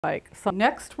So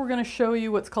next we're going to show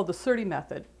you what's called the Shari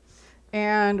method.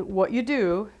 And what you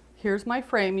do, here's my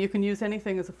frame. You can use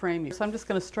anything as a frame. So I'm just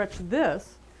going to stretch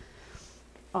this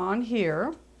on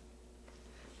here.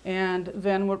 And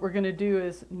then what we're going to do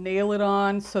is nail it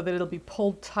on so that it'll be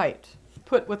pulled tight.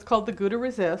 Put what's called the Gouda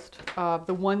Resist.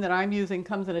 The one that I'm using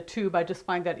comes in a tube. I just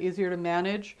find that easier to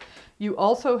manage. You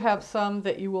also have some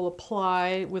that you will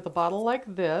apply with a bottle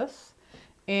like this.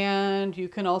 And you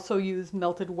can also use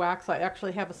melted wax. I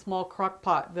actually have a small crock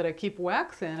pot that I keep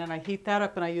wax in, and I heat that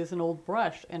up and I use an old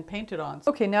brush and paint it on.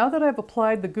 Okay, now that I've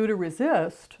applied the Gouda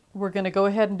Resist, we're going to go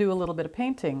ahead and do a little bit of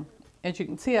painting. As you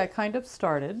can see, I kind of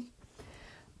started.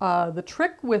 The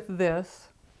trick with this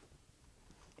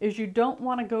is you don't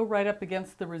want to go right up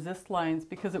against the resist lines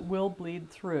because it will bleed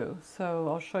through. So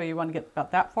I'll show you. You want to get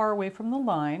about that far away from the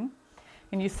line.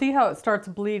 And you see how it starts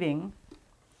bleeding.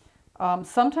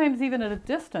 Sometimes even at a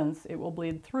distance it will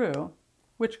bleed through,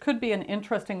 which could be an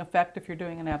interesting effect if you're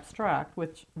doing an abstract,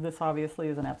 which this obviously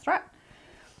is an abstract.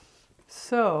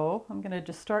 So I'm going to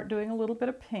just start doing a little bit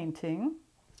of painting.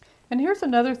 And here's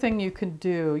another thing you can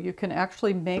do. You can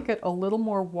actually make it a little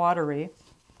more watery,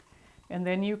 and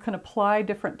then you can apply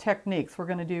different techniques. We're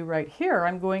going to do right here,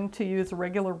 I'm going to use a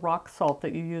regular rock salt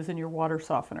that you use in your water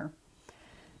softener.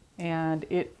 And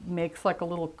it makes like a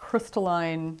little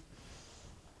crystalline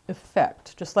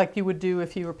effect, just like you would do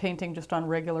if you were painting just on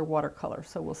regular watercolor.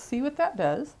 So we'll see what that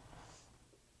does.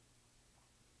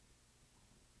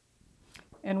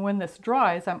 And when this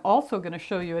dries, I'm also going to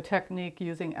show you a technique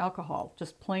using alcohol,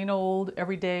 just plain old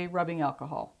everyday rubbing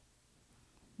alcohol.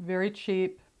 Very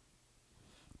cheap,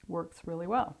 works really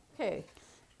well. Okay,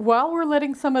 while we're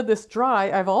letting some of this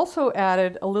dry, I've also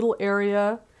added a little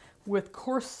area with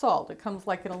coarse salt. It comes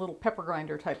like in a little pepper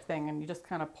grinder type thing, and you just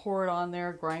kind of pour it on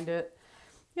there, grind it,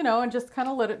 you know, and just kind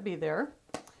of let it be there.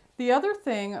 The other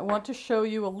thing I want to show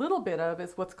you a little bit of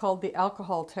is what's called the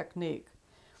alcohol technique.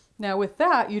 Now with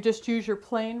that, you just use your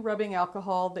plain rubbing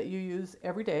alcohol that you use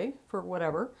every day for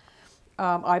whatever.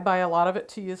 I buy a lot of it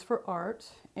to use for art,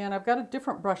 and I've got a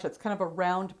different brush. It's kind of a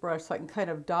round brush so I can kind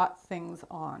of dot things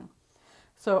on.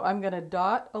 So I'm going to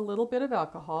dot a little bit of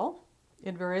alcohol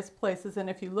in various places, and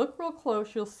if you look real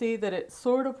close, you'll see that it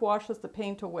sort of washes the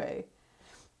paint away.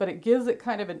 But it gives it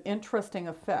kind of an interesting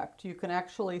effect. You can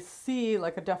actually see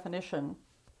like a definition.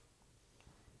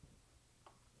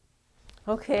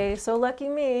 Okay, so lucky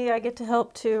me, I get to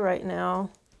help too right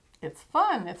now. It's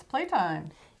fun, it's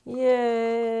playtime.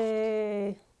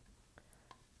 Yay!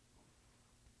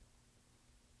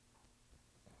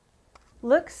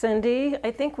 Look, Cindy,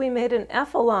 I think we made an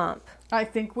effalump. I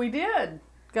think we did.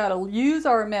 Got to use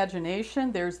our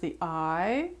imagination. There's the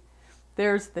eye.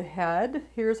 There's the head.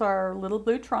 Here's our little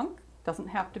blue trunk. Doesn't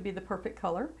have to be the perfect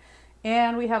color.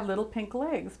 And we have little pink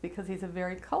legs because he's a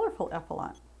very colorful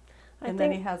effalump. And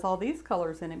then he has all these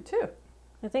colors in him too.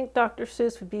 I think Dr.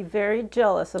 Seuss would be very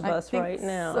jealous of us right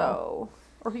now. So,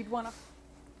 or he'd want to.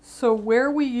 So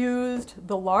where we used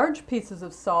the large pieces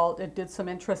of salt, it did some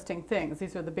interesting things.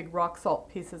 These are the big rock salt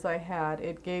pieces I had.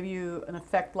 It gave you an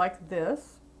effect like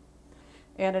this,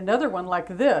 and another one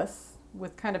like this,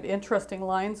 with kind of interesting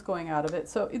lines going out of it.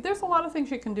 So there's a lot of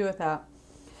things you can do with that.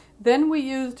 Then we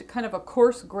used kind of a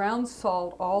coarse ground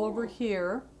salt all over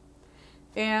here,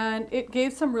 and it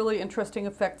gave some really interesting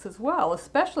effects as well,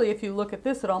 especially if you look at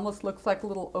this, it almost looks like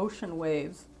little ocean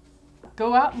waves.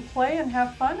 Go out and play and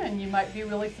have fun, and you might be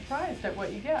really surprised at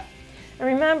what you get. And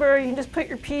remember, you can just put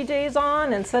your PJs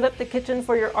on and set up the kitchen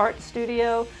for your art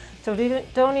studio. So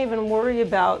don't even worry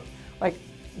about like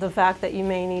the fact that you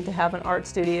may need to have an art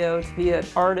studio to be an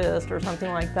artist or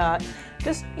something like that.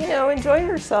 Just, you know, enjoy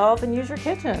yourself and use your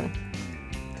kitchen.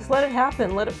 Just let it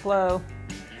happen, let it flow.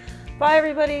 Bye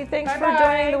everybody, thanks for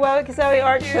joining the Kazowie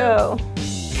Art Show.